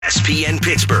ESPN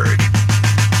Pittsburgh.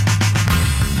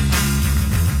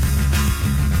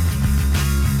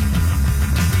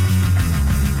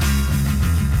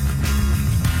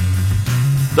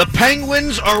 The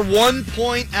Penguins are 1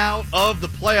 point out of the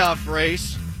playoff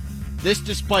race. This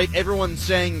despite everyone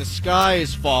saying the sky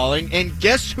is falling. And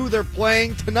guess who they're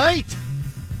playing tonight?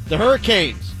 The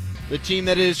Hurricanes, the team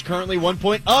that is currently 1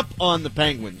 point up on the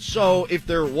Penguins. So if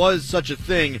there was such a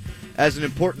thing as an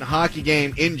important hockey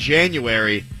game in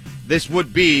January, this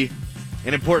would be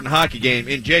an important hockey game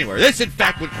in January. This, in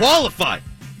fact, would qualify.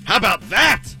 How about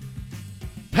that?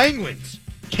 Penguins,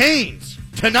 Canes,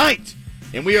 tonight.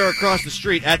 And we are across the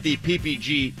street at the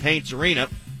PPG Paints Arena.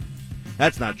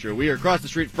 That's not true. We are across the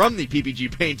street from the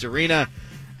PPG Paints Arena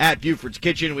at Buford's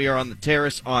Kitchen. We are on the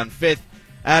terrace on 5th.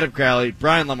 Adam Crowley,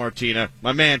 Brian LaMartina,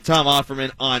 my man Tom Offerman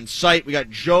on site. We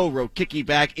got Joe Rokicki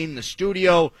back in the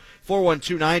studio.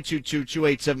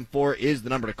 412-922-2874 is the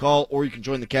number to call, or you can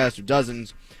join the cast of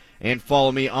dozens and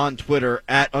follow me on Twitter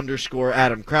at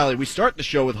 _Adam Crowley. We start the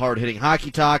show with hard-hitting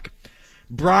hockey talk.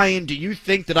 Brian, do you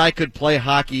think that I could play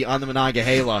hockey on the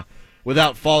Monongahela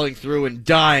without falling through and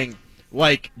dying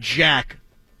like Jack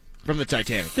from the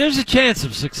Titanic? There's a chance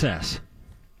of success,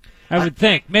 I would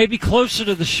think. Maybe closer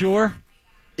to the shore.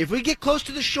 If we get close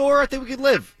to the shore, I think we could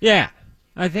live. Yeah,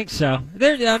 I think so.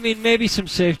 Maybe some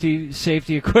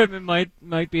safety equipment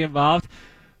might be involved.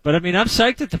 But, I'm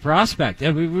psyched at the prospect.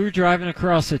 We were driving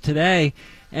across it today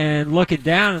and looking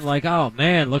down and like, oh,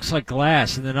 man, looks like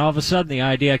glass. And then all of a sudden the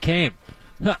idea came.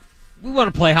 We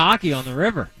want to play hockey on the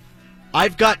river.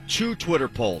 I've got 2 Twitter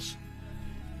polls.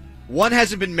 One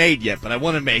hasn't been made yet, but I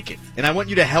want to make it. And I want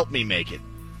you to help me make it.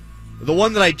 The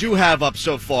one that I do have up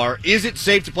so far, is it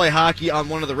safe to play hockey on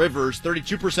one of the rivers?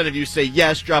 32% of you say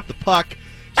yes, drop the puck.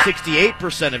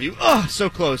 68% of you, so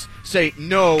close, say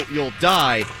no, you'll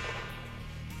die.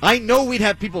 I know we'd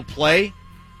have people play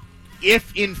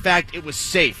if, in fact, it was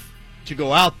safe to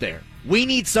go out there. We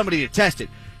need somebody to test it.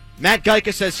 Matt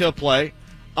Geica says he'll play.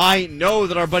 I know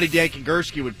that our buddy Dan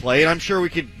Kingerski would play, and I'm sure we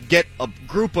could get a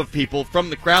group of people from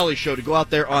the Crowley Show to go out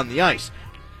there on the ice.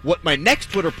 What my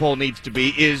next Twitter poll needs to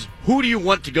be is, who do you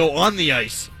want to go on the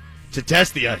ice to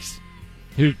test the ice?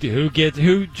 Who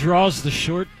draws the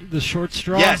short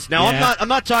straw? Yes. Now I'm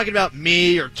not talking about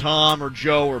me or Tom or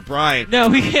Joe or Brian. No,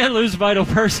 we can't lose vital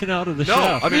personnel to the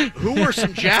show. No, who are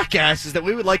some jackasses that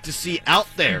we would like to see out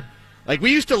there? Like,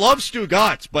 we used to love Stu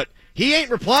Gotts, but he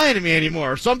ain't replying to me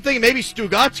anymore. Or something, maybe Stu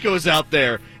Gotts goes out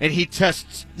there and he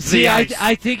tests the ice.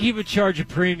 I think he would charge a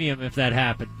premium if that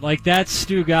happened. Like, that's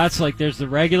Stu Gotts. Like, there's the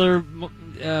regular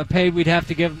pay we'd have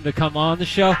to give him to come on the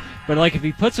show. But, like, if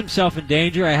he puts himself in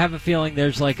danger, I have a feeling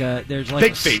there's a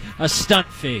big fee. A stunt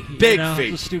fee. Big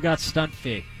fee. The Stu Gotts stunt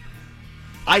fee.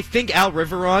 I think Al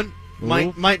Riveron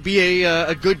might be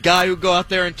a good guy who go out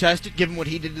there and test it, given what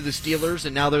he did to the Steelers,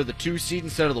 and now they're the 2 seed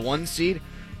instead of the 1 seed.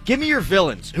 Give me your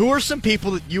villains. Who are some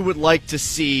people that you would like to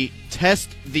see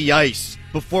test the ice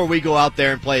before we go out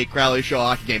there and play a Crowley Show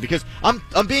hockey game? Because I'm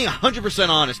being 100%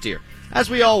 honest here. As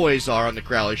we always are on the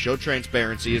Crowley Show,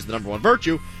 transparency is the number 1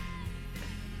 virtue.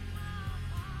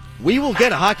 We will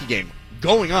get a hockey game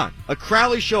going on. A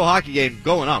Crowley Show hockey game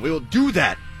going on. We will do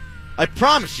that. I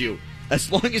promise you,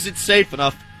 as long as it's safe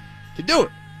enough to do it.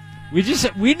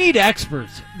 We need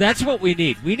experts. That's what we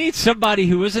need. We need somebody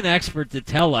who is an expert to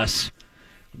tell us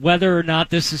whether or not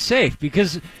this is safe.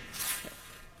 Because,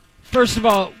 first of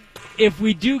all, if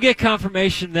we do get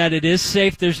confirmation that it is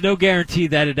safe, there's no guarantee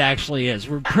that it actually is.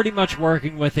 We're pretty much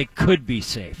working with it could be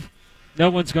safe. No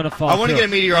one's going to fall I want to get a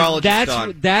meteorologist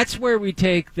on. That's where we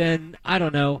take, then, I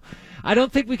don't know. I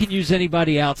don't think we can use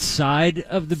anybody outside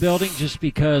of the building just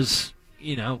because,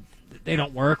 they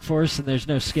don't work for us and there's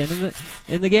no skin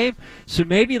in the game. So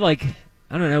maybe, I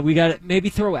don't know, we got to maybe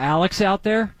throw Alex out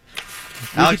there.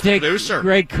 Alex, we could take producer.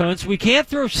 Greg Kuntz. We can't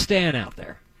throw Stan out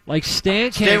there. Like,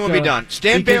 Stan will be done.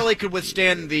 Stan barely could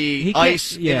withstand the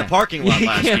ice in the parking lot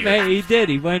last year. He did.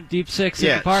 He went deep 6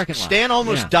 in the parking lot. Stan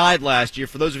almost died last year.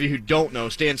 For those of you who don't know,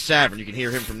 Stan Savran, you can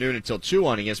hear him from noon until 2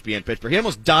 on ESPN Pittsburgh. He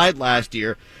almost died last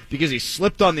year because he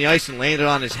slipped on the ice and landed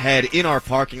on his head in our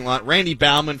parking lot. Randy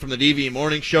Bauman from the DV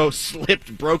Morning Show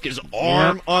slipped, broke his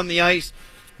arm on the ice.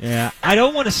 Yeah, I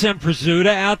don't want to send Przuda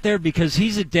out there because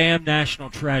he's a damn national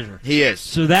treasure. He is.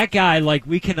 So that guy,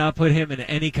 we cannot put him in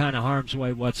any kind of harm's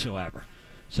way whatsoever.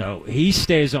 So he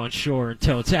stays on shore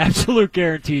until it's absolute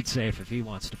guaranteed safe if he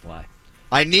wants to play.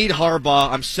 I need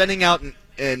Harbaugh. I'm sending out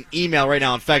an email right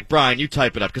now. In fact, Brian, you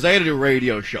type it up because I got to do a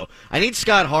radio show. I need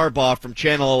Scott Harbaugh from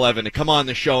Channel 11 to come on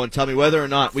the show and tell me whether or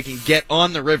not we can get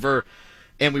on the river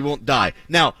and we won't die.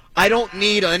 Now, I don't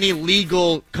need any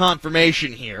legal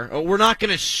confirmation here. We're not going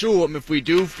to sue him if we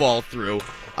do fall through.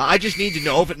 I just need to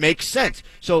know if it makes sense.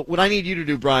 So what I need you to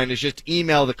do, Brian, is just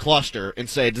email the cluster and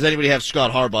say, does anybody have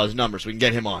Scott Harbaugh's number so we can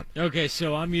get him on? Okay,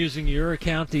 so I'm using your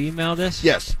account to email this?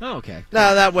 Yes. Oh, okay.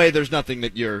 Now, that way there's nothing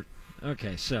that you're...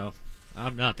 Okay, so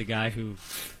I'm not the guy who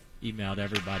emailed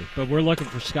everybody. But we're looking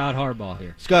for Scott Harbaugh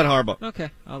here. Scott Harbaugh.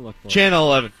 Okay, I'll look for it. Channel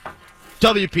 11.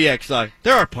 WPXI.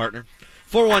 They're our partner.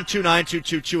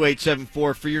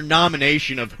 412-922-2874 for your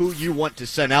nomination of who you want to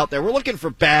send out there. We're looking for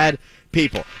bad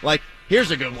people. Like,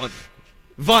 here's a good one.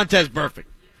 Vontaze Burfict.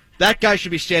 That guy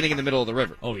should be standing in the middle of the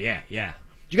river. Oh, yeah. Did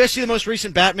you guys see the most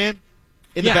recent Batman?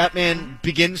 In the Batman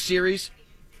Begins series?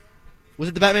 Was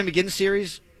it the Batman Begins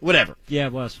series? Whatever. Yeah,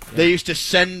 it was. Yeah. They used to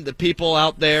send the people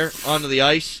out there onto the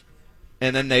ice,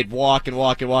 and then they'd walk and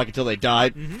walk and walk until they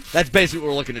died. Mm-hmm. That's basically what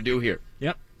we're looking to do here.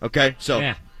 Yep. Okay?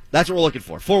 So that's what we're looking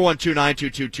for.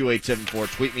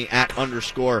 412-922-2874. Tweet me at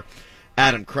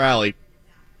 _Adam Crowley.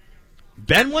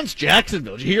 Ben wants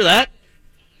Jacksonville. Did you hear that?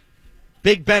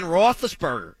 Big Ben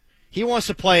Roethlisberger. He wants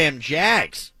to play him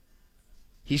Jags.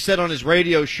 He said on his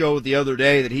radio show the other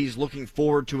day that he's looking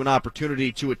forward to an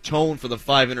opportunity to atone for the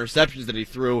 5 interceptions that he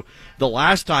threw the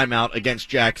last time out against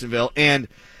Jacksonville. And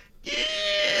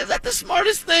is that the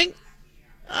smartest thing?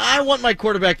 I want my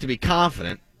quarterback to be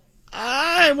confident.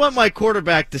 I want my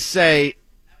quarterback to say,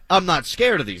 I'm not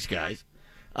scared of these guys.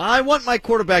 I want my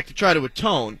quarterback to try to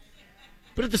atone.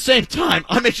 But at the same time,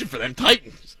 I'm itching for them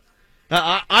Titans.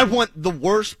 I want the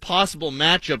worst possible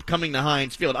matchup coming to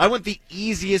Heinz Field. I want the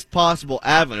easiest possible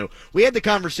avenue. We had the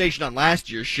conversation on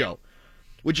last year's show.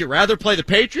 Would you rather play the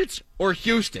Patriots or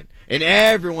Houston? And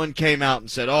everyone came out and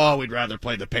said, oh, we'd rather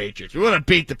play the Patriots. We want to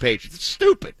beat the Patriots. It's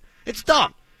stupid. It's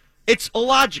dumb. It's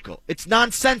illogical. It's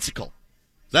nonsensical.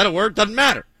 Is that a word? Doesn't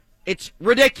matter. It's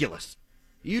ridiculous.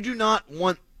 You do not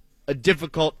want a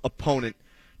difficult opponent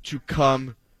to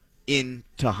come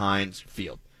into Heinz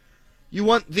Field. You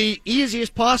want the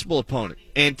easiest possible opponent,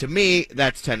 and to me,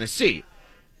 that's Tennessee.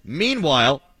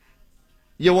 Meanwhile,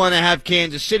 you want to have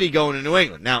Kansas City going to New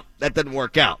England. Now, that doesn't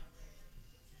work out.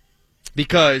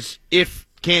 Because if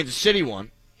Kansas City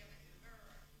won,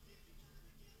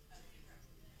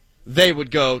 they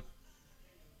would go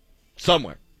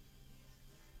somewhere.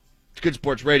 It's good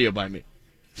sports radio by me.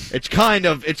 It's kind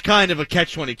of a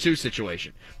catch-22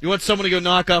 situation. You want someone to go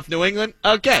knock off New England?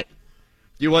 Okay.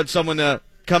 You want someone to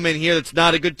come in here that's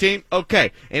not a good team?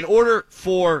 Okay. In order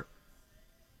for...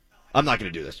 I'm not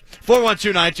going to do this.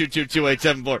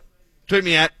 412-922-2874. Tweet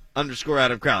me at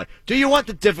 _Adam Crowley. Do you want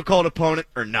the difficult opponent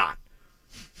or not?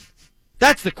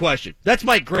 That's the question. That's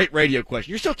my great radio question.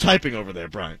 You're still typing over there,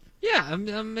 Brian. Yeah,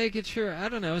 I'm making sure. I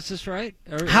don't know. Is this right?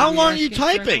 How long are you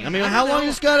typing? I mean, how long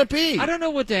has it got to be? I don't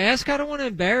know what to ask. I don't want to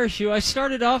embarrass you. I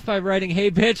started off by writing, hey,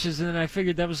 bitches, and then I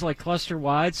figured that was like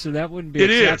cluster-wide, so that wouldn't be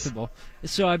acceptable.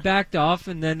 So I backed off,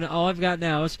 and then all I've got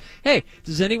now is, hey,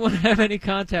 does anyone have any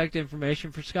contact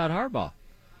information for Scott Harbaugh?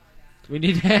 We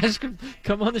need to ask him,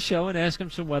 come on the show and ask him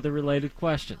some weather-related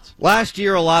questions. Last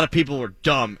year, a lot of people were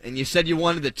dumb, and you said you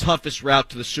wanted the toughest route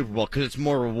to the Super Bowl because it's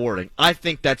more rewarding. I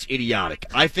think that's idiotic.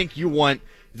 I think you want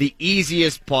the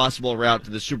easiest possible route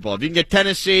to the Super Bowl. If you can get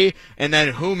Tennessee and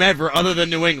then whomever other than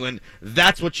New England,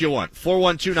 that's what you want.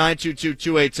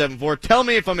 412-922-2874. Tell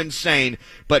me if I'm insane,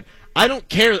 but I don't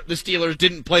care that the Steelers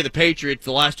didn't play the Patriots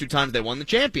the last 2 times they won the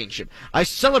championship. I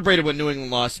celebrated when New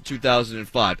England lost in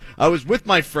 2005. I was with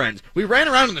my friends. We ran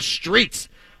around in the streets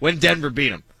when Denver beat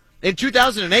them. In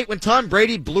 2008, when Tom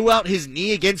Brady blew out his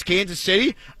knee against Kansas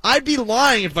City, I'd be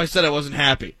lying if I said I wasn't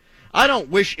happy. I don't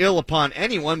wish ill upon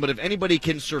anyone, but if anybody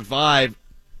can survive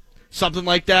something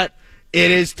like that,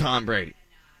 it is Tom Brady.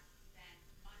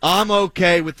 I'm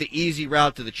okay with the easy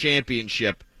route to the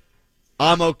championship.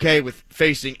 I'm okay with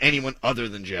facing anyone other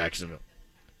than Jacksonville.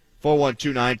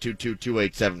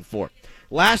 412-922-2874.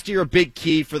 Last year, a big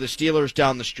key for the Steelers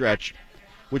down the stretch,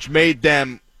 which made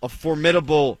them a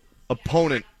formidable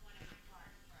opponent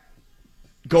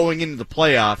going into the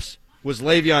playoffs, was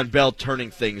Le'Veon Bell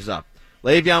turning things up.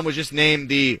 Le'Veon was just named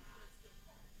the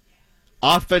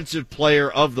Offensive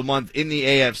Player of the Month in the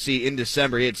AFC in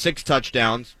December. He had 6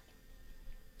 touchdowns.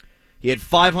 He had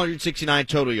 569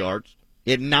 total yards. He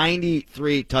had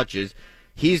 93 touches.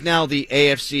 He's now the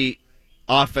AFC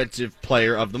Offensive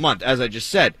Player of the Month. As I just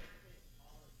said,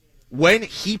 when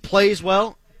he plays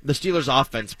well, the Steelers'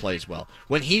 offense plays well.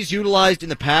 When he's utilized in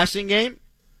the passing game,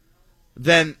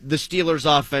 then the Steelers'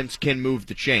 offense can move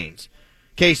the chains.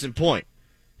 Case in point,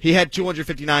 he had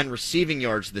 259 receiving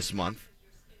yards this month.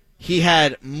 He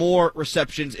had more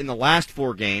receptions in the last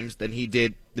 4 games than he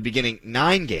did the beginning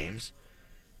 9 games.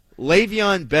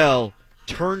 Le'Veon Bell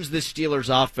turns the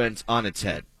Steelers' offense on its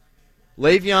head.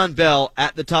 Le'Veon Bell,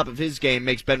 at the top of his game,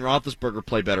 makes Ben Roethlisberger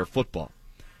play better football.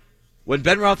 When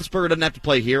Ben Roethlisberger doesn't have to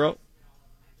play hero,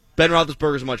 Ben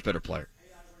Roethlisberger is a much better player.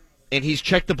 And he's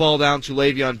checked the ball down to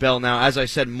Le'Veon Bell now, as I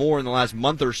said, more in the last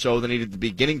month or so than he did at the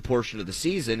beginning portion of the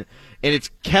season, and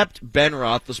it's kept Ben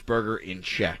Roethlisberger in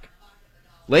check.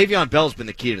 Le'Veon Bell's been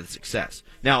the key to the success.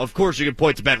 Now, of course, you can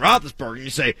point to Ben Roethlisberger and you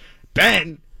say,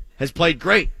 Ben has played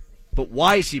great, but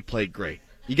why has he played great?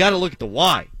 You got to look at the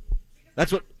why.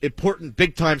 That's what important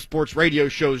big-time sports radio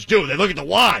shows do. They look at the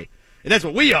why. And that's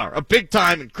what we are, a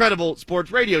big-time, incredible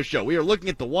sports radio show. We are looking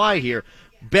at the why here.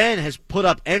 Ben has put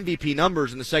up MVP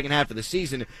numbers in the second half of the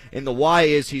season, and the why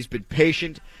is he's been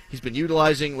patient. He's been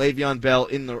utilizing Le'Veon Bell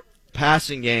in the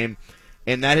passing game,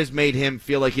 and that has made him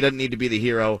feel like he doesn't need to be the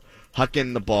hero,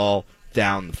 hucking the ball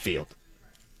down the field.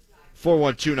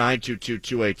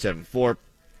 412-922-2874.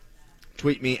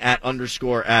 Tweet me at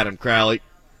 _Adam Crowley.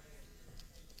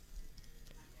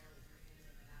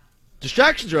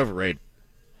 Distractions are overrated.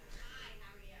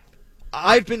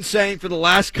 I've been saying for the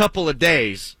last couple of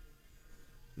days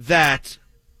that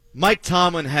Mike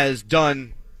Tomlin has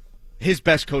done his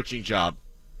best coaching job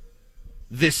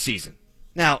this season.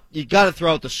 Now, you got to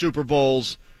throw out the Super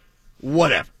Bowls,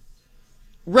 whatever.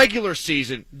 Regular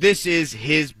season, this is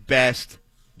his best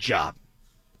job.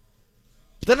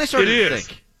 But then I started to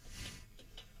think,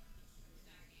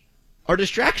 are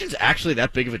distractions actually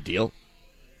that big of a deal?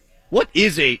 What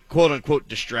is a quote-unquote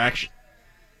distraction?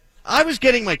 I was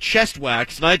getting my chest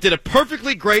waxed, and I did a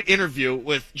perfectly great interview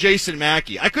with Jason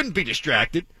Mackey. I couldn't be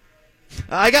distracted.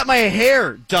 I got my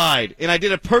hair dyed, and I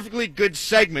did a perfectly good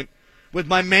segment with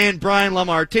my man Brian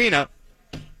LaMartina.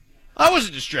 I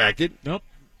wasn't distracted. Nope.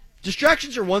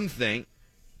 Distractions are one thing.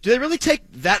 Do they really take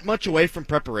that much away from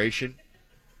preparation?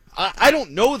 I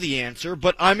don't know the answer,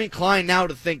 but I'm inclined now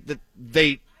to think that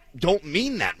they don't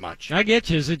mean that much. I get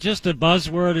you. Is it just a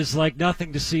buzzword? Is like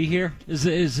nothing to see here?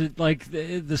 Is it like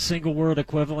the single word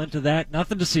equivalent to that?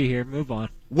 Nothing to see here. Move on.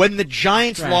 When the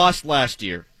Giants lost last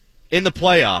year in the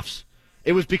playoffs,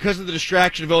 it was because of the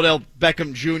distraction of Odell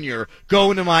Beckham Jr.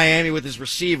 going to Miami with his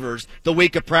receivers the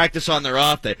week of practice on their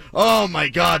off day. Oh, my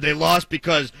God, they lost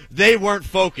because they weren't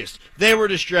focused. They were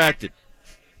distracted.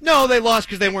 No, they lost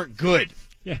because they weren't good.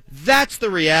 Yeah. That's the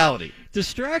reality.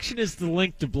 Distraction is the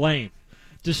link to blame.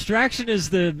 Distraction is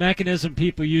the mechanism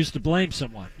people use to blame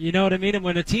someone. You know what I mean? And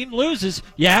when a team loses,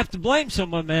 you have to blame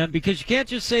someone, man, because you can't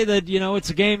just say that, it's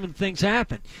a game and things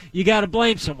happen. You got to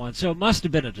blame someone, so it must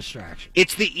have been a distraction.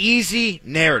 It's the easy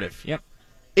narrative. Yep.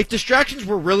 If distractions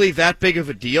were really that big of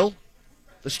a deal,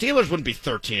 the Steelers wouldn't be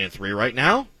 13-3 right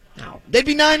now. No. They'd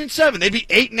be 9-7. They'd be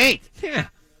 8-8. Yeah.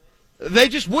 They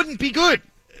just wouldn't be good.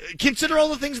 Consider all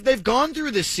the things that they've gone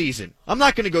through this season. I'm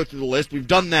not going to go through the list. We've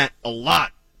done that a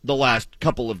lot the last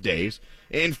couple of days.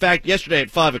 In fact, yesterday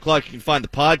at 5 o'clock, you can find the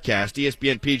podcast,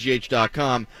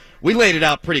 ESPNPGH.com. We laid it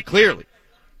out pretty clearly.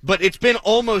 But it's been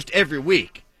almost every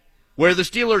week where the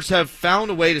Steelers have found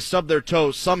a way to sub their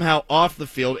toe somehow off the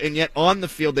field, and yet on the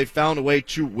field they found a way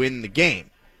to win the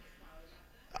game.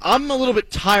 I'm a little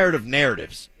bit tired of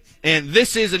narratives, and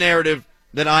this is a narrative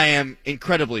that I am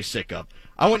incredibly sick of.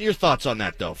 I want your thoughts on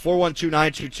that, though.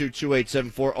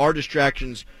 412-922-2874. Are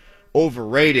distractions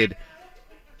overrated?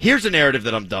 Here's a narrative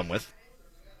that I'm done with.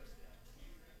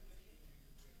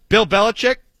 Bill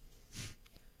Belichick,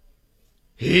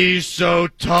 he's so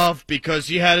tough because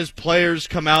he had his players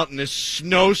come out in this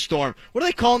snowstorm. What are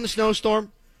they calling the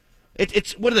snowstorm?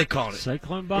 It's what are they calling it?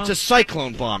 Cyclone bomb? It's a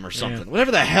cyclone bomb or something. Yeah.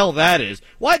 Whatever the hell that is.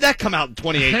 Why'd that come out in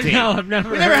 2018? No, I've never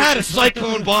We never heard had a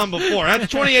cyclone bomb before. After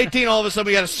 2018, all of a sudden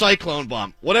we got a cyclone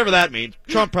bomb. Whatever that means.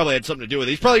 Trump probably had something to do with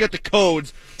it. He's probably got the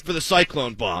codes for the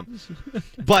cyclone bomb.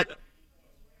 But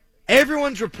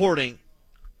everyone's reporting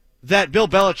that Bill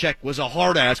Belichick was a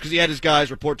hard ass because he had his guys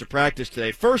report to practice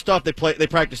today. First off, they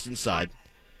practiced inside.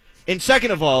 And second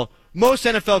of all, most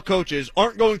NFL coaches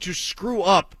aren't going to screw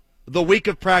up the week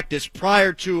of practice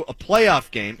prior to a playoff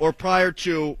game or prior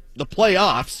to the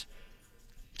playoffs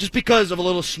just because of a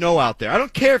little snow out there. I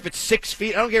don't care if it's 6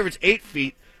 feet. I don't care if it's 8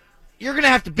 feet. You're going to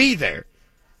have to be there.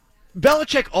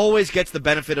 Belichick always gets the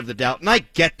benefit of the doubt, and I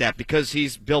get that because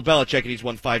he's Bill Belichick and he's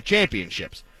won 5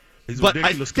 championships. He's a but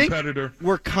ridiculous I think competitor.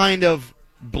 We're kind of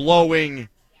blowing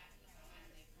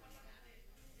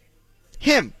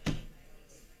him.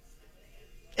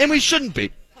 And we shouldn't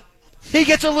be. He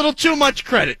gets a little too much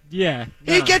credit. Yeah.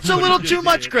 He gets a little too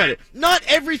much credit. Not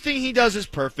everything he does is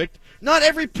perfect. Not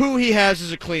every poo he has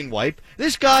is a clean wipe.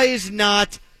 This guy is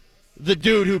not the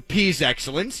dude who pees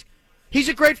excellence. He's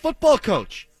a great football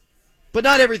coach. But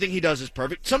not everything he does is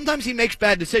perfect. Sometimes he makes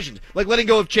bad decisions, like letting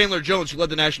go of Chandler Jones, who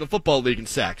led the National Football League in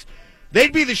sacks.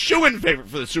 They'd be the shoo-in favorite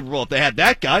for the Super Bowl if they had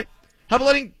that guy. How about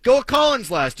letting go of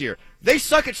Collins last year? They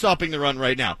suck at stopping the run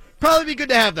right now. Probably be good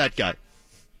to have that guy.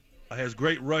 has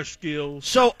great rush skills.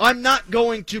 So I'm not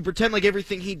going to pretend like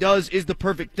everything he does is the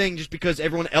perfect thing just because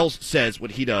everyone else says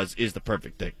what he does is the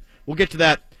perfect thing. We'll get to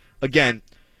that, again,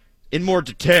 in more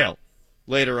detail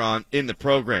later on in the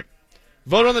program.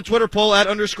 Vote on the Twitter poll at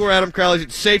 _Adam Crowley.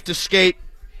 It's safe to skate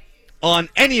on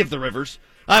any of the rivers.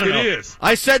 I don't know. It is.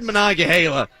 I said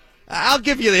Monongahela. I'll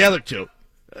give you the other two.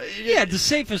 Yeah, the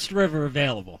safest river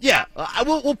available. Yeah,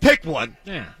 we'll pick one.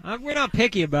 Yeah, we're not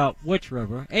picky about which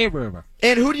river. A river.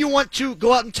 And who do you want to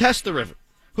go out and test the river?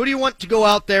 Who do you want to go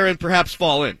out there and perhaps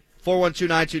fall in?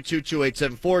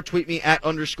 412-922-2874. Tweet me at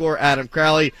 _Adam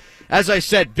Crowley. As I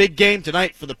said, big game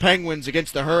tonight for the Penguins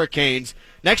against the Hurricanes.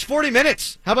 Next 40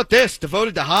 minutes, how about this,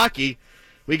 devoted to hockey.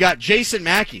 We got Jason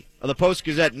Mackey of the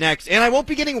Post-Gazette next. And I won't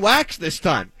be getting waxed this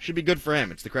time. Should be good for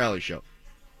him. It's the Crowley Show.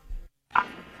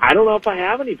 I don't know if I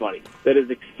have anybody that has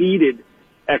exceeded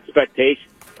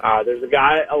expectations. There's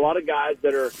a lot of guys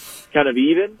that are kind of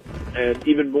even, and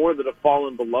even more that have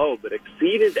fallen below, but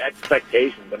exceeded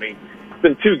expectations. I mean, it's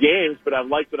been 2 games, but I've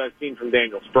liked what I've seen from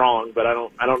Daniel Sprong, but I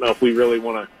don't know if we really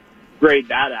want to grade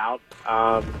that out.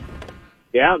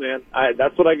 Yeah, man,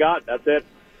 that's what I got. That's it.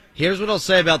 Here's what I'll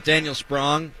say about Daniel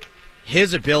Sprong.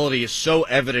 His ability is so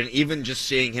evident, even just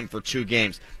seeing him for 2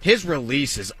 games. His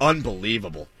release is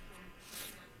unbelievable.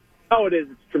 Oh, it is.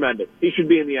 It's tremendous. He should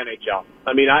be in the NHL.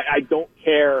 I mean, I don't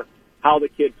care how the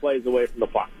kid plays away from the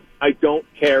puck. I don't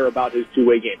care about his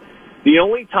two-way game. The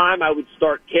only time I would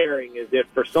start caring is if,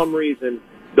 for some reason,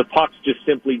 the pucks just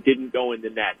simply didn't go in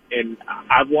the net. And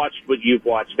I've watched what you've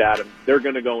watched, Adam. They're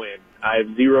going to go in. I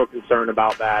have zero concern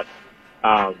about that.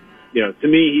 To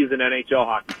me, he's an NHL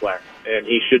hockey player, and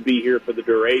he should be here for the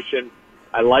duration.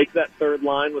 I like that third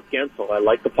line with Gensel. I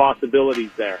like the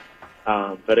possibilities there.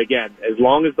 But again, as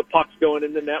long as the puck's going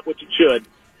in the net, which it should,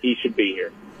 he should be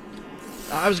here.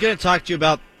 I was going to talk to you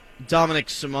about Dominic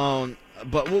Simone,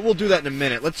 but we'll do that in a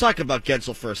minute. Let's talk about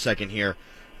Gensel for a second here.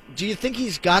 Do you think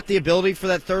he's got the ability for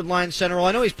that third line center role?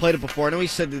 I know he's played it before. I know he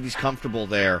said that he's comfortable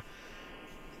there.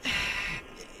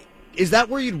 Is that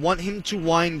where you'd want him to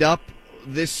wind up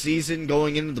this season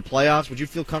going into the playoffs? Would you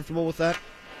feel comfortable with that?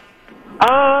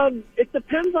 It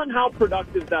depends on how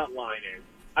productive that line is.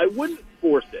 I wouldn't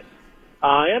force it.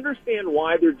 I understand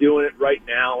why they're doing it right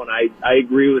now, and I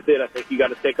agree with it. I think you got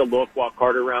to take a look while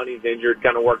Carter Rowney's injured.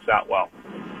 Kind of works out well.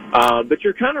 But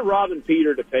you're kind of robbing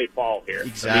Peter to pay Paul here.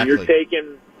 Exactly. I mean, you're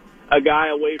taking a guy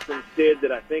away from Sid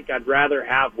that I think I'd rather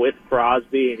have with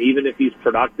Crosby, and even if he's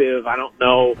productive, I don't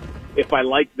know if I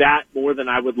like that more than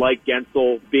I would like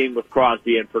Gensel being with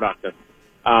Crosby and productive.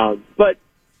 But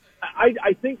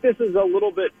I think this is a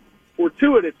little bit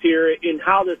fortuitous here in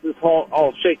how this is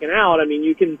all shaken out. I mean,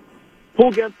 you can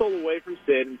pull Gensel away from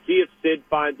Sid and see if Sid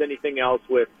finds anything else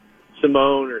with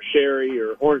Simone or Sherry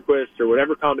or Hornquist or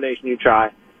whatever combination you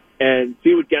try, and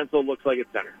see what Gensel looks like at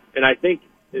center. And I think,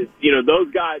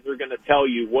 those guys are going to tell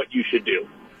you what you should do.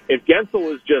 If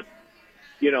Gensel is just,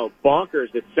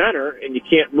 bonkers at center and you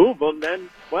can't move him, then,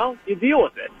 well, you deal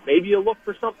with it. Maybe you look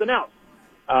for something else.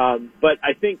 But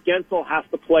I think Gensel has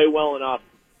to play well enough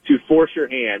to force your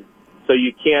hand so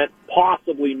you can't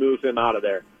possibly move him out of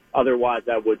there. Otherwise,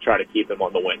 I would try to keep him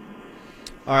on the wing.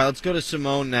 All right, let's go to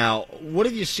Simone now. What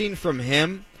have you seen from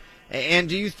him? And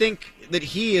do you think that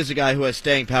he is a guy who has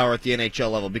staying power at the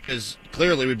NHL level? Because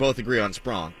clearly we both agree on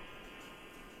Sprong.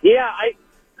 Yeah,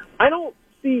 I don't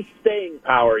see staying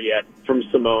power yet from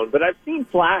Simone, but I've seen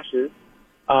flashes.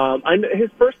 His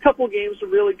first couple games were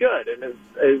really good, and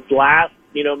his last,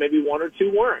 maybe 1 or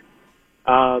 2 weren't.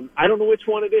 I don't know which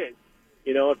one it is.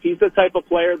 If he's the type of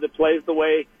player that plays the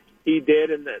way he did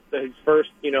in his first,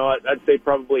 I'd say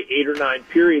probably 8 or 9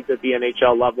 periods at the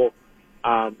NHL level,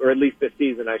 or at least this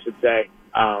season, I should say,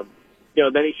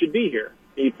 then he should be here.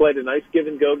 He played a nice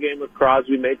give-and-go game with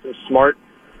Crosby, made some smart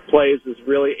plays, was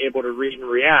really able to read and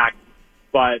react,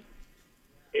 but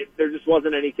there just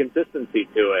wasn't any consistency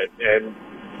to it. And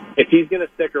if he's going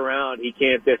to stick around, he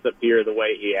can't disappear the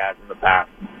way he has in the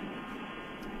past.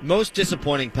 Most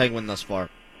disappointing Penguin thus far?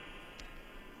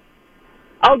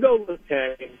 I'll go with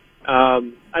Letang.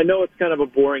 I know it's kind of a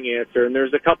boring answer, and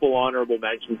there's a couple honorable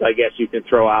mentions I guess you can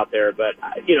throw out there, but,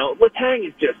 Letang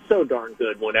is just so darn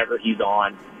good whenever he's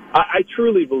on. I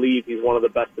truly believe he's one of the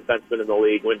best defensemen in the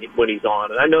league when he's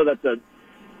on, and I know that's a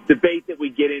debate that we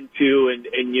get into,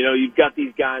 and you've got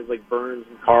these guys like Burns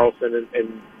and Carlson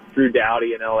and Drew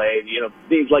Doughty in L.A.,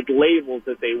 these like labels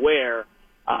that they wear.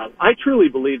 I truly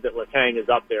believe that Letang is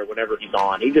up there whenever he's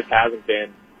on. He just hasn't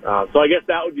been. So I guess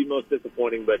that would be most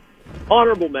disappointing, but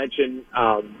honorable mention,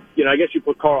 I guess you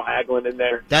put Carl Hagelin in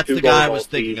there. That's the guy I was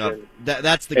thinking of.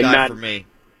 That's the guy for me.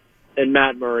 And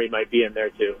Matt Murray might be in there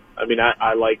too. I mean,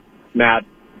 I like Matt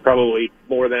probably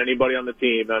more than anybody on the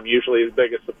team. I'm usually his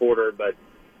biggest supporter, but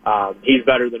he's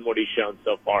better than what he's shown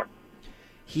so far.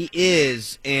 He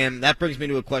is, and that brings me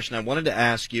to a question I wanted to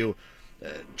ask you.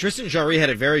 Tristan Jarry had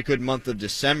a very good month of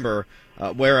December,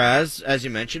 whereas, as you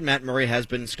mentioned, Matt Murray has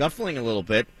been scuffling a little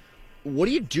bit. What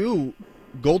do you do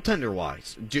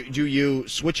goaltender-wise? Do you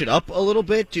switch it up a little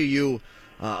bit? Do you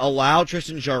allow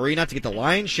Tristan Jarry not to get the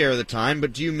lion's share of the time,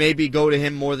 but do you maybe go to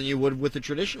him more than you would with a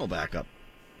traditional backup?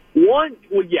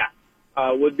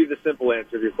 Would be the simple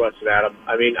answer to your question, Adam.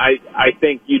 I mean, I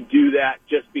think you do that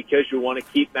just because you want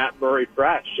to keep Matt Murray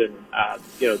fresh. And,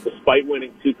 despite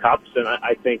winning 2 cups and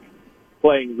I think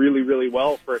playing really, really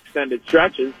well for extended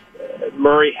stretches,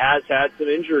 Murray has had some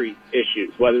injury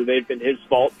issues, whether they've been his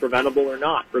fault, preventable or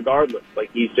not, regardless.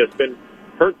 Like, he's just been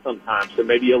hurt sometimes. So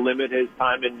maybe you limit his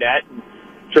time in net. And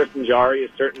Tristan Jarry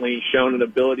has certainly shown an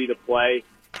ability to play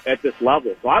at this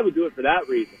level. So I would do it for that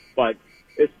reason. But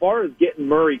as far as getting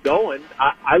Murray going,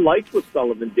 I liked what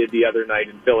Sullivan did the other night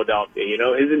in Philadelphia. You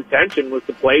know, his intention was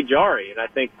to play Jarry, and I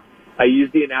think I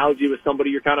used the analogy with somebody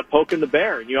you're kind of poking the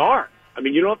bear, and you are. I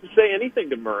mean, you don't have to say anything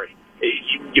to Murray.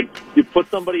 You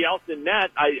put somebody else in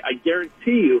net, I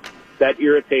guarantee you that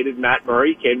irritated Matt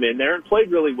Murray. Came in there and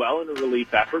played really well in a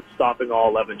relief effort, stopping all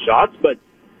 11 shots, but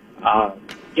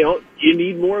you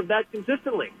need more of that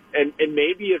consistently. And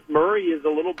maybe if Murray is a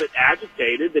little bit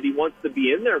agitated that he wants to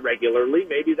be in there regularly,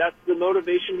 maybe that's the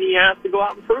motivation he has to go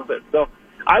out and prove it. So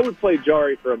I would play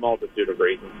Jarry for a multitude of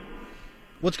reasons.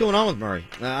 What's going on with Murray?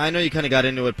 I know you kind of got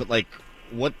into it, but like,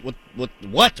 what?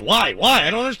 Why?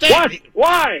 I don't understand.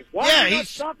 Why? Yeah, is he not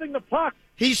stopping the puck?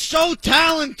 He's so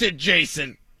talented,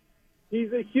 Jason.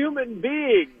 He's a human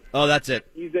being. Oh, that's it.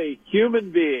 He's a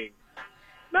human being.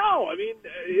 No, I mean,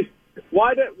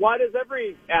 why does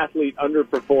every athlete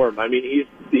underperform? I mean,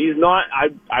 he's not.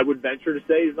 I would venture to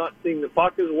say he's not seeing the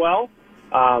puck as well.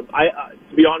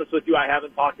 To be honest with you, I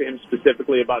haven't talked to him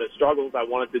specifically about his struggles. I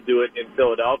wanted to do it in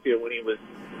Philadelphia when he was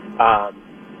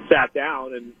sat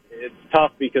down, and it's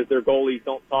tough because their goalies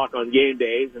don't talk on game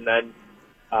days, and then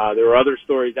there were other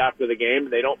stories after the game,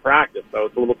 and they don't practice, so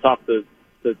it's a little tough to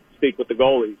speak with the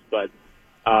goalies. But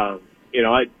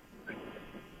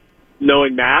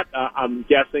knowing Matt, I'm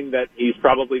guessing that he's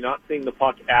probably not seeing the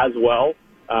puck as well.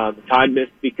 The time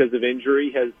missed because of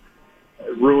injury has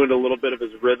ruined a little bit of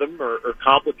his rhythm or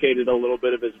complicated a little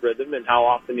bit of his rhythm and how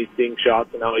often he's seeing shots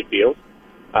and how he feels.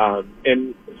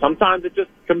 And sometimes it just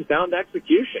comes down to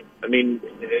execution. I mean,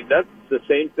 that's the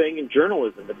same thing in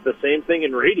journalism. It's the same thing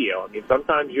in radio. I mean,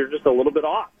 sometimes you're just a little bit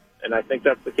off. And I think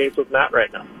that's the case with Matt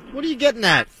right now. What are you getting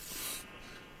at?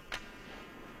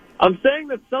 I'm saying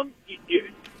that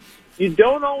you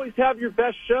don't always have your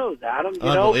best shows, Adam. You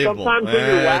know, sometimes when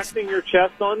you're waxing your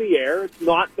chest on the air, it's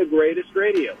not the greatest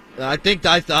radio. I think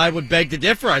I would beg to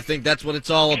differ. I think that's what it's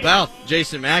all about.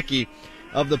 Jason Mackey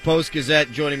of the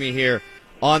Post-Gazette joining me here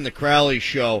on the Crowley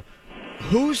Show.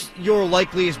 Who's your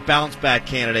likeliest bounce-back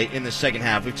candidate in the second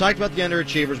half? We've talked about the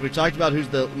underachievers. We've talked about who's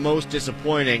the most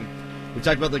disappointing. We've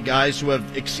talked about the guys who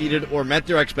have exceeded or met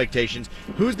their expectations.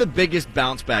 Who's the biggest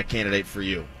bounce-back candidate for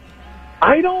you?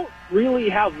 I don't really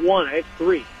have one. I have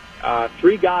three.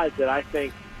 Three guys that I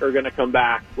think are going to come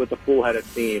back with a full head of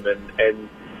steam. And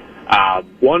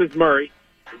one is Murray,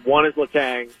 one is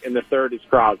Letang, and the third is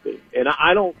Crosby. And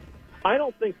I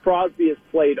don't think Crosby has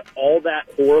played all that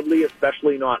horribly,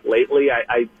 especially not lately.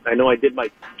 I know I did my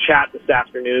chat this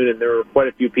afternoon, and there were quite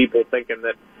a few people thinking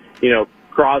that,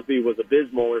 Crosby was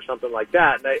abysmal or something like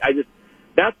that. And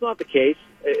that's not the case.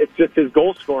 It's just his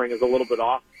goal scoring is a little bit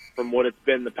off from what it's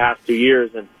been the past 2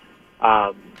 years. And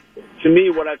to me,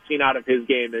 what I've seen out of his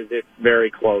game is it's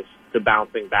very close to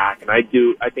bouncing back. And I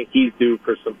think he's due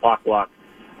for some puck luck.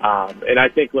 And I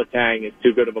think Letang is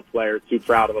too good of a player, too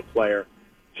proud of a player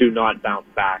to not bounce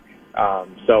back.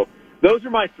 So those are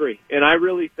my three. And I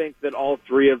really think that all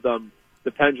three of them,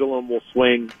 the pendulum will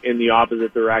swing in the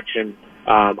opposite direction.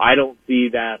 I don't see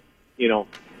that,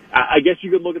 I guess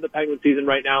you could look at the Penguin season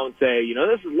right now and say,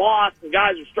 this is lost and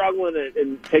guys are struggling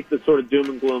and take this sort of doom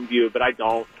and gloom view, but I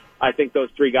don't. I think those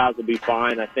three guys will be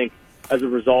fine. I think as a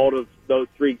result of those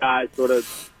three guys sort of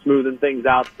smoothing things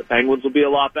out, the Penguins will be a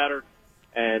lot better,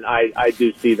 and I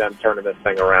do see them turning this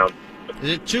thing around. Is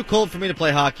it too cold for me to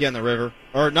play hockey on the river?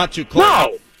 Or not too cold?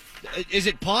 No! Is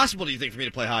it possible, do you think, for me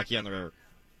to play hockey on the river?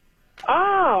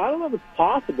 I don't know if it's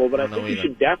possible, but I think you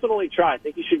should definitely try. I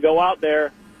think you should go out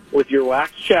there with your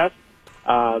waxed chest,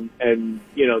 and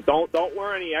don't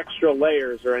wear any extra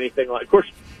layers or anything like. Of course,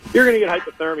 you're going to get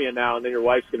hypothermia now, and then your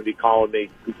wife's going to be calling me,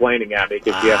 complaining at me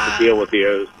because she has to deal with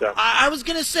you. So. I was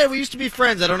going to say we used to be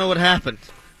friends. I don't know what happened.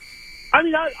 I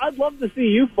mean, I'd love to see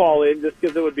you fall in just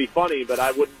because it would be funny, but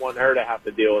I wouldn't want her to have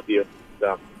to deal with you.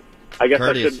 So. I guess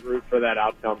Courteous. I shouldn't root for that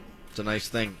outcome. It's a nice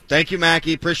thing. Thank you,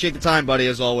 Mackey. Appreciate the time, buddy,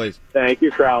 as always. Thank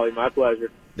you, Crowley. My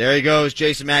pleasure. There he goes,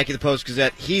 Jason Mackey, the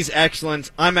Post-Gazette. He's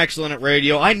excellent. I'm excellent at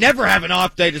radio. I never have an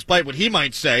off day, despite what he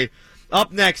might say.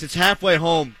 Up next, it's halfway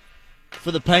home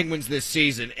for the Penguins this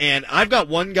season, and I've got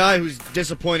one guy who's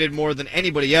disappointed more than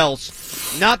anybody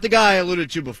else, not the guy I alluded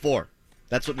to before.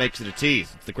 That's what makes it a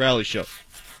tease. It's the Crowley Show.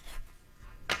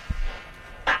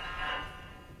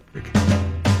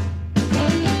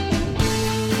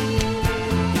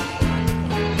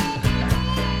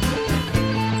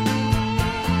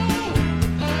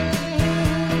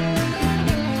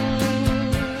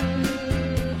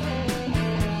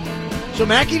 So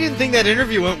Mackey didn't think that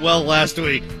interview went well last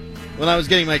week when I was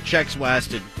getting my checks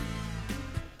wasted.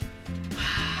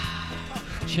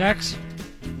 Checks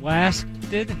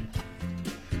wasted.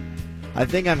 I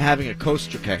think I'm having a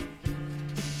Coaster-K. I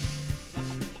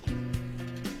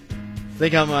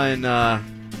think I'm on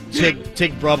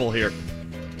Tig Brubble here.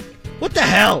 What the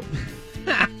hell?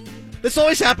 This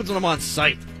always happens when I'm on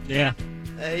site. Yeah.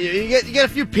 You get a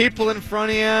few people in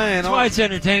front of you, and That's why it's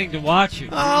entertaining to watch you.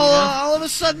 all of a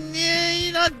sudden,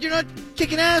 you're not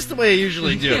kicking ass the way you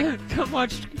usually do. Come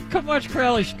watch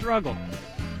Crowley struggle.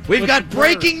 We've What's got the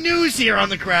breaking news here on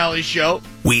the Crowley Show.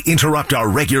 We interrupt our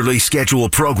regularly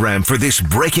scheduled program for this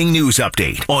breaking news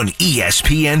update on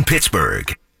ESPN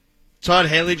Pittsburgh. Todd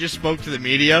Haley just spoke to the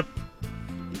media.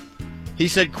 He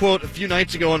said, quote, "A few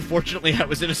nights ago, unfortunately, I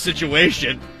was in a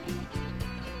situation.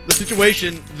 The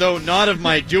situation, though not of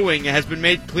my doing, has been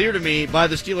made clear to me by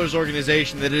the Steelers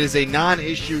organization that it is a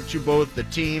non-issue to both the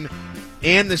team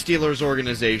and the Steelers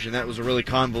organization." That was a really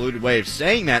convoluted way of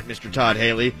saying that, Mr. Todd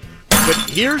Haley.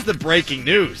 But here's the breaking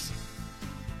news.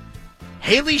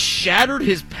 Haley shattered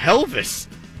his pelvis.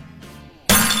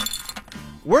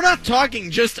 We're not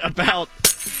talking just about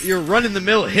your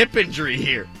run-in-the-mill hip injury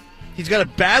here. He's got a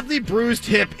badly bruised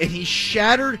hip, and he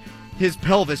shattered his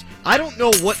pelvis. I don't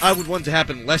know what I would want to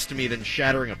happen less to me than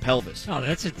shattering a pelvis. Oh,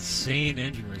 that's an insane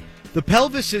injury. The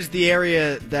pelvis is the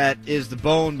area that is the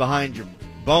bone behind your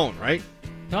bone, right?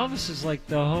 Pelvis is like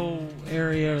the whole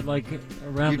area, like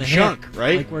around Your the junk, hip,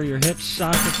 right? Like where your hip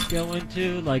sockets go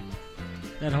into, like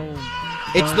that whole.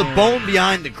 It's the area. bone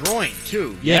behind the groin,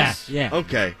 too. Yeah, Yes. yeah.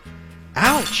 Okay.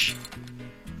 Ouch.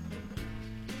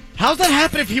 How's that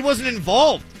happen if he wasn't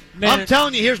involved? Man. I'm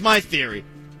telling you, here's my theory.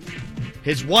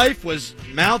 His wife was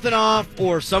mouthing off,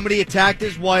 or somebody attacked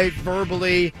his wife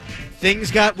verbally.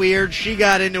 Things got weird. She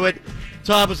got into it.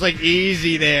 Todd was like,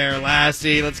 "Easy there,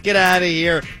 lassie. Let's get out of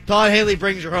here." Todd Haley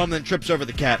brings her home, then trips over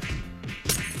the cat.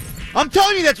 I'm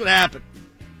telling you that's what happened.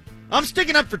 I'm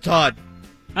sticking up for Todd.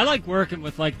 I like working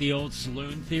with like the old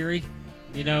saloon theory,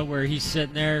 you know, where he's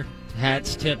sitting there,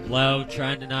 hats tipped low,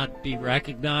 trying to not be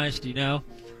recognized, you know.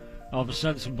 All of a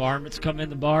sudden some varmints come in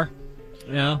the bar,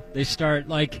 you know. They start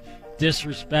like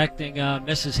disrespecting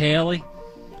Mrs. Haley,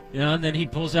 you know, and then he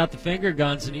pulls out the finger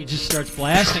guns and he just starts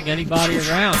blasting anybody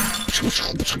around.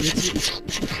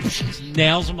 Just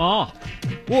nails them all.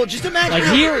 Well, just imagine Like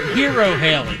how- hero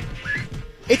Haley.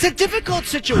 It's a difficult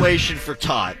situation for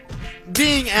Todd,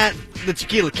 being at the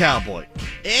Tequila Cowboy.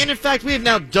 And in fact, we have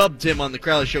now dubbed him on the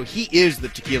Crowley Show. He is the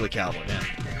Tequila Cowboy now.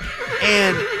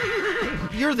 And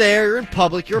you're there, you're in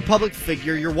public, you're a public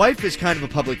figure. Your wife is kind of a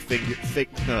public figure,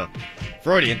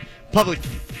 Freudian, public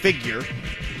figure,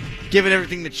 given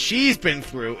everything that she's been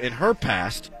through in her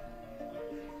past.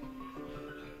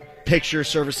 Picture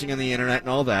servicing on the internet and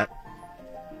all that.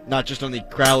 Not just on the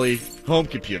Crowley home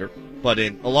computer, but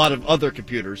in a lot of other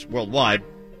computers worldwide.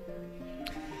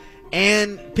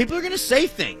 And people are going to say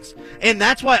things. And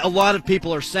that's why a lot of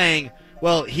people are saying,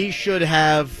 well, he should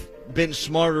have been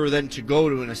smarter than to go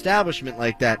to an establishment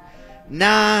like that.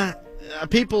 Nah,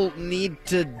 people need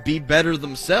to be better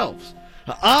themselves.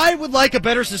 I would like a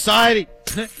better society.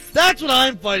 That's what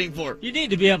I'm fighting for. You need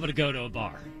to be able to go to a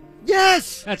bar.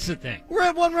 Yes! That's the thing. We're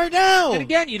at one right now. And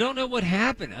again, you don't know what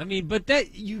happened. I mean, but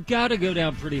that you got to go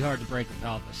down pretty hard to break a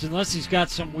pelvis, unless he's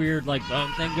got some weird like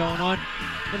bone thing going on.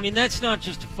 I mean, that's not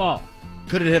just a fall.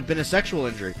 Could it have been a sexual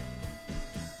injury?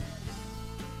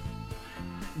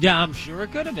 Yeah, I'm sure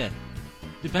it could have been.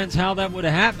 Depends how that would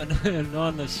have happened. And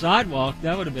on the sidewalk,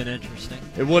 that would have been interesting.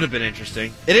 It would have been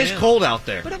interesting. It is Yeah. cold out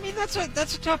there. But I mean, that's a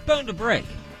tough bone to break.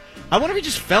 I wonder if he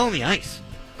just fell on the ice.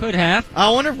 Could have. I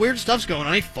wonder if weird stuff's going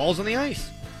on. He falls on the ice.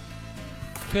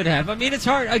 Could have. I mean, it's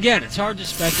hard. Again, it's hard to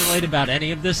speculate about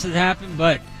any of this that happened.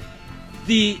 But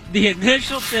the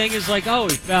initial thing is like, oh,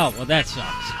 he fell. Well, that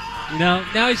sucks. You know.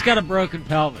 Now he's got a broken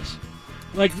pelvis.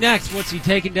 Like next, what's he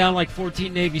taking down like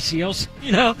 14 Navy SEALs?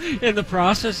 In the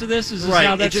process of this, is this Right,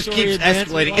 how that it just story keeps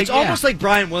advances? escalating. Like, It's almost like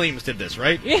Brian Williams did this,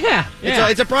 right? yeah.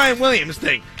 It's a Brian Williams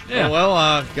thing. Yeah. Oh,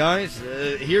 well, guys,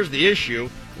 here's the issue.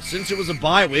 Since it was a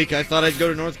bye week, I thought I'd go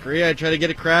to North Korea. I'd try to get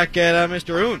a crack at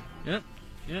Mr. Un. Yep.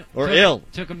 Or Il.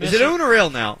 Took a Is it Un or Il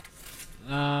now?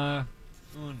 Un.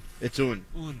 It's Un.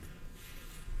 Un.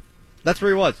 That's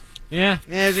where he was. Yeah.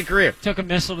 Yeah, he's in Korea. Took a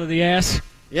missile to the ass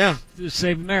Yeah. to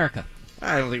save America.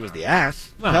 I don't think it was the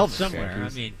ass. Well, Pelvis. somewhere. I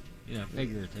mean,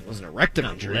 figuratively. It wasn't a rectum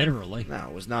Not injury. literally. No,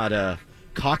 it was not a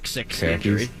coccyx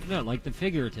injury. No, like the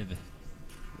figurative. It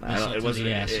wasn't.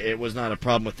 the ass. It was not a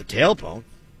problem with the tailbone.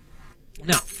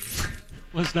 No.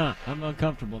 Was not. I'm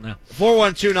uncomfortable now.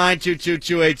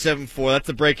 412-922-2874. That's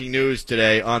the breaking news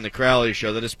today on the Crowley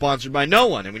Show that is sponsored by no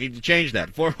one, and we need to change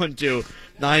that.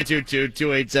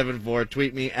 412-922-2874.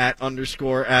 Tweet me at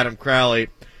 _Adam Crowley.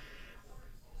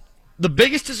 The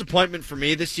biggest disappointment for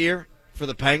me this year for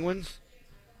the Penguins,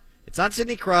 it's not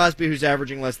Sidney Crosby, who's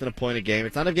averaging less than a point a game.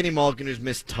 It's not Evgeny Malkin, who's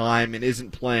missed time and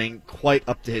isn't playing quite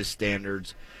up to his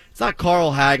standards. It's not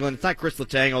Carl Hagelin. It's not Chris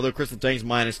Letang, although Chris Letang's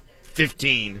minus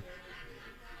 15.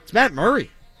 It's Matt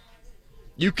Murray.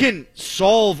 You can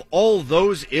solve all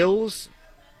those ills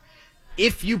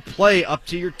if you play up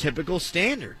to your typical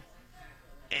standard.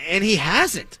 And he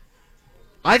hasn't.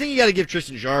 I think you got to give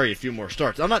Tristan Jarry a few more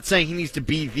starts. I'm not saying he needs to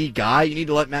be the guy. You need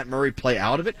to let Matt Murray play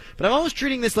out of it. But I'm always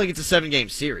treating this like it's a 7-game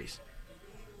series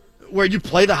where you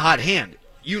play the hot hand.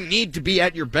 You need to be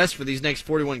at your best for these next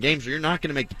 41 games or you're not going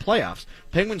to make the playoffs.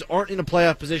 Penguins aren't in a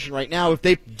playoff position right now. If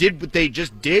they did what they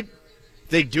just did, if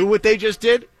they do what they just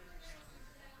did,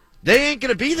 they ain't going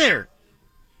to be there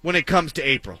when it comes to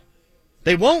April.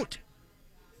 They won't.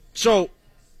 So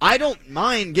I don't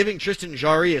mind giving Tristan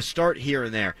Jarry a start here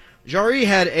and there. Jarry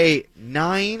had a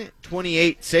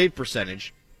 .928 save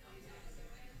percentage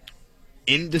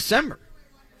in December.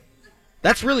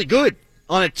 That's really good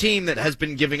on a team that has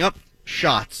been giving up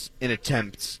shots and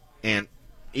attempts and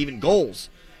even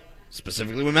goals,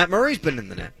 specifically when Matt Murray's been in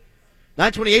the net.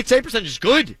 .928 save percentage is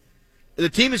good. The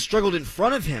team has struggled in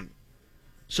front of him.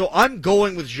 So I'm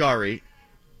going with Jarry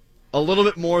a little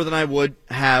bit more than I would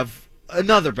have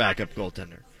another backup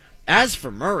goaltender. As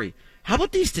for Murray, how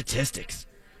about these statistics?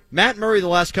 Matt Murray, the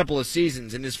last couple of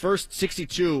seasons, in his first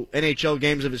 62 NHL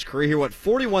games of his career, he went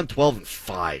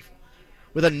 41-12-5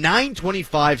 with a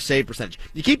 .925 save percentage.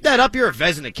 You keep that up, you're a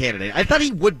Vezina candidate. I thought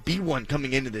he would be one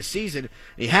coming into this season.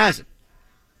 He hasn't.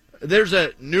 There's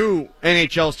a new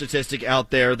NHL statistic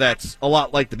out there that's a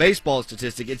lot like the baseball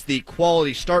statistic. It's the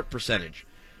quality start percentage.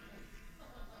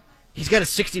 He's got a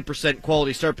 60%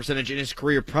 quality start percentage in his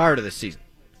career prior to this season.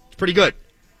 It's pretty good.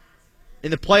 In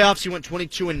the playoffs, he went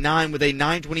 22-9 with a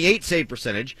 .928 save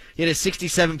percentage. He had a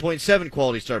 67.7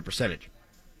 quality start percentage.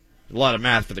 A lot of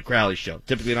math for the Crowley Show.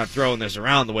 Typically not throwing this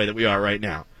around the way that we are right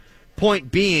now.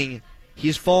 Point being,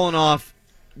 he's fallen off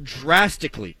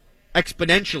drastically,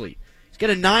 exponentially. He's got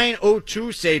a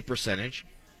 .902 save percentage.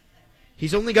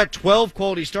 He's only got 12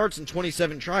 quality starts and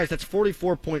 27 tries. That's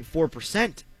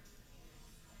 44.4%.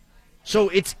 So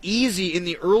it's easy in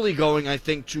the early going, I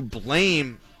think, to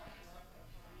blame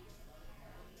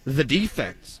the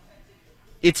defense.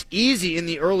 It's easy in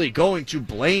the early going to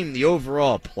blame the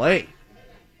overall play.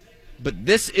 But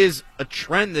this is a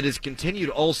trend that has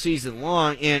continued all season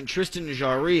long, and Tristan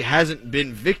Jarry hasn't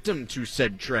been victim to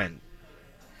said trend.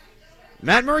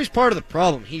 Matt Murray's part of the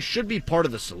problem. He should be part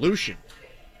of the solution.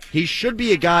 He should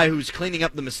be a guy who's cleaning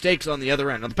up the mistakes on the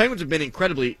other end. Now, the Penguins have been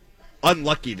incredibly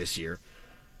unlucky this year.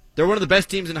 They're one of the best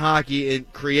teams in hockey in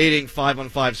creating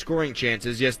 5-on-5 scoring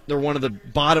chances. Yes, they're one of the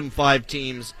bottom 5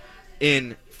 teams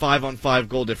in 5-on-5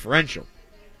 goal differential.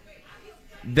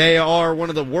 They are one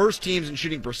of the worst teams in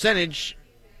shooting percentage,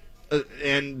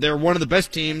 and they're one of the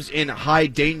best teams in high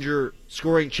danger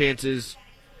scoring chances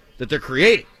that they're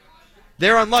creating.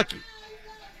 They're unlucky.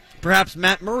 Perhaps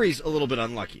Matt Murray's a little bit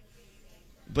unlucky.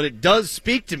 But it does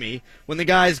speak to me when the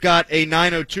guy's got a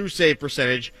 .902 save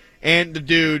percentage and the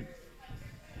dude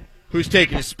who's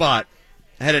taking his spot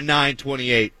had a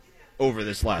 .928 over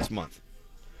this last month.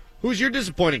 Who's your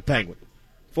disappointing Penguin?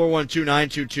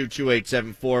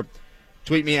 412-922-2874.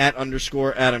 Tweet me at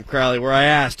 _Adam Crowley, where I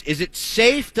asked, is it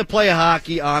safe to play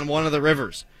hockey on one of the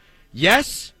rivers?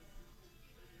 Yes.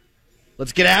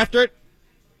 Let's get after it.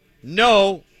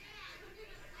 No.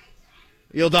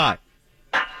 You'll die.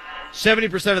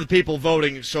 70% of the people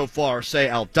voting so far say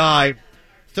I'll die.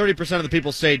 30% of the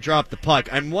people say drop the puck.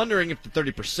 I'm wondering if the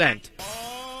 30%...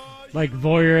 Like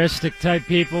voyeuristic type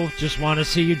people just want to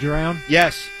see you drown?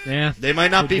 Yes. Yeah. They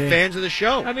might not be fans of the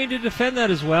show. I mean, to defend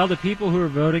that as well, the people who are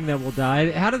voting that will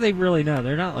die, how do they really know?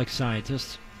 They're not like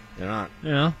scientists. They're not.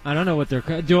 You know, I don't know what they're.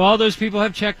 Do all those people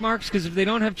have check marks? Because if they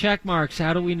don't have check marks,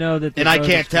 how do we know that? And I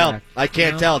can't tell. Correct? I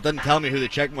can't tell. It doesn't tell me who the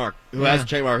check mark, who has a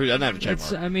check mark, who doesn't have a check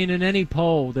mark. I mean, in any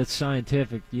poll that's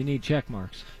scientific, you need check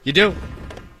marks. You do.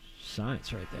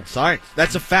 Science, right there. Science.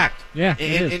 That's a fact. Yeah.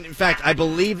 And in fact, I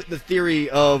believe the theory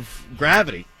of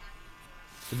gravity,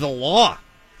 the law,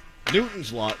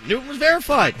 Newton's law. Newton was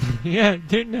verified. Yeah,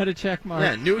 Newton had a check mark.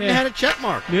 Yeah, Newton had a check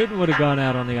mark. Newton would have gone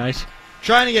out on the ice.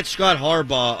 Trying to get Scott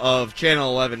Harbaugh of Channel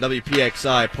 11,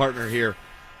 WPXI, partner here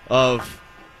of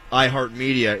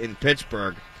iHeartMedia in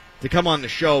Pittsburgh, to come on the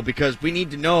show because we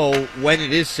need to know when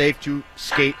it is safe to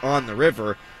skate on the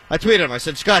river. I tweeted him. I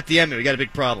said, Scott, DM me. We got a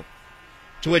big problem.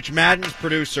 To which Madden's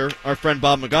producer, our friend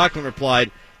Bob McLaughlin, replied,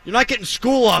 "You're not getting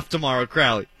school off tomorrow,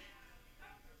 Crowley."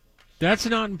 That's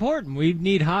not important. We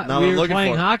need Not what I'm we're looking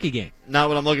playing for. hockey game. Not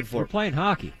what I'm looking for. We're playing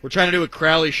hockey We're trying to do a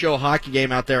Crowley Show hockey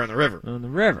game out there on the river. on the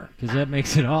river because that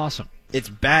makes it awesome. It's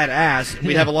badass.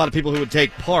 We'd have a lot of people who would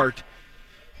take part.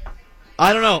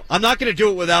 I don't know. I'm not going to do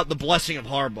it without the blessing of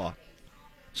Harbaugh.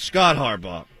 Scott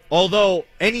Harbaugh. Although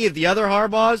any of the other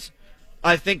Harbaughs,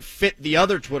 I think, fit the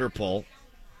other Twitter poll.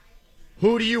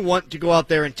 Who do you want to go out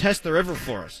there and test the river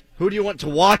for us? Who do you want to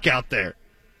walk out there?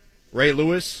 Ray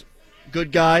Lewis,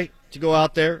 good guy to go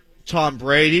out there. Tom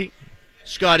Brady,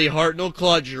 Scotty Hartnell,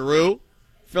 Claude Giroux,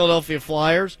 Philadelphia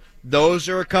Flyers. Those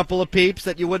are a couple of peeps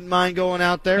that you wouldn't mind going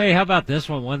out there. Hey, how about this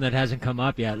one that hasn't come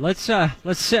up yet? Let's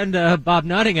send Bob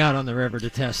Nutting out on the river to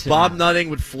test it. Bob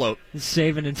Nutting would float.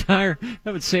 That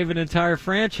would save an entire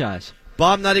franchise.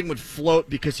 Bob Nutting would float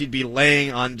because he'd be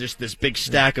laying on just this big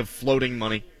stack of floating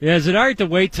money. Yeah, is it all right to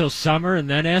wait till summer and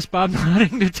then ask Bob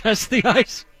Nutting to test the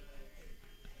ice?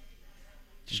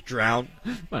 Just drown.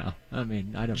 Well, I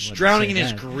mean, I don't. He's drowning in his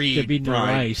There'd greed, be no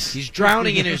Brian. ice. He's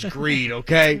drowning in his greed,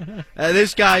 okay?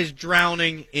 This guy's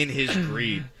drowning in his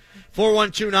greed.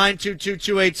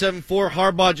 412-922-2874.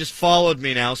 Harbaugh just followed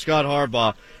me now, Scott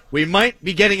Harbaugh. We might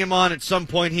be getting him on at some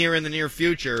point here in the near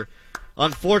future.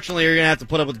 Unfortunately, you're going to have to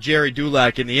put up with Jerry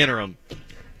Dulac in the interim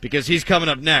because he's coming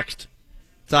up next.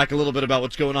 Talk a little bit about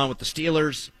what's going on with the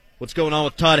Steelers, what's going on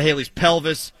with Todd Haley's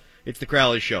pelvis. It's the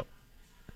Crowley Show.